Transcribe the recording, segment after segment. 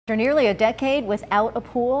For nearly a decade without a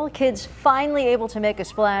pool, kids finally able to make a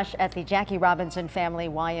splash at the Jackie Robinson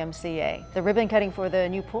YMCA. The ribbon cutting for the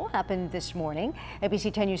new pool happened this morning.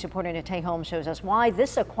 ABC 10 News reporter Nate Holmes shows us why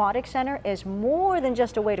this aquatic center is more than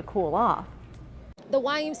just a way to cool off. The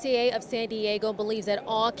YMCA of San Diego believes that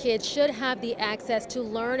all kids should have the access to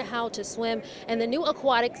learn how to swim, and the new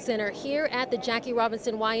aquatic center here at the Jackie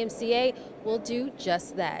Robinson YMCA will do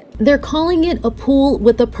just that. They're calling it a pool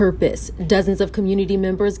with a purpose. Dozens of community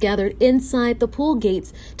members gathered inside the pool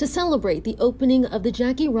gates to celebrate the opening of the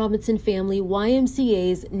Jackie Robinson family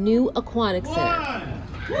YMCA's new aquatic center.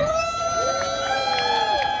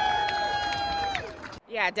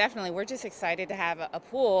 Yeah, definitely. We're just excited to have a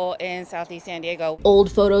pool in Southeast San Diego.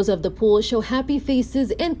 Old photos of the pool show happy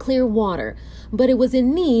faces and clear water, but it was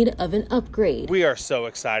in need of an upgrade. We are so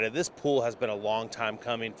excited. This pool has been a long time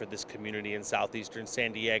coming for this community in southeastern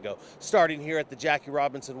San Diego. Starting here at the Jackie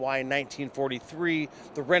Robinson Y in 1943,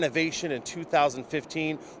 the renovation in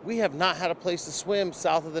 2015. We have not had a place to swim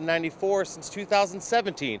south of the 94 since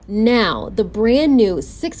 2017. Now, the brand new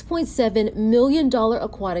 $6.7 million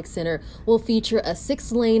aquatic center will feature a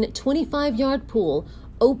 6-lane, 25-yard pool,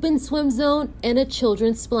 open swim zone, and a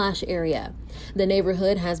children's splash area. The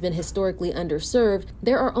neighborhood has been historically underserved.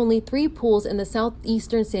 There are only 3 pools in the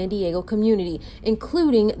southeastern San Diego community,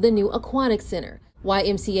 including the new aquatic center.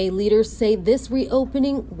 YMCA leaders say this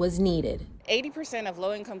reopening was needed. 80% of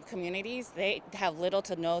low-income communities, they have little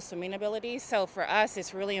to no swimming ability. So for us,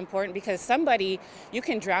 it's really important because you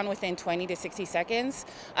can drown within 20 to 60 seconds.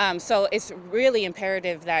 So it's really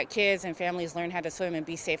imperative that kids and families learn how to swim and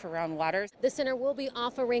be safe around water. The center will be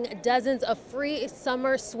offering dozens of free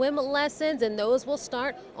summer swim lessons, and those will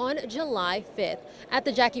start on July 5th. At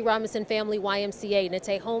the Jackie Robinson Family YMCA,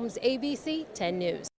 Nate Holmes, ABC 10 News.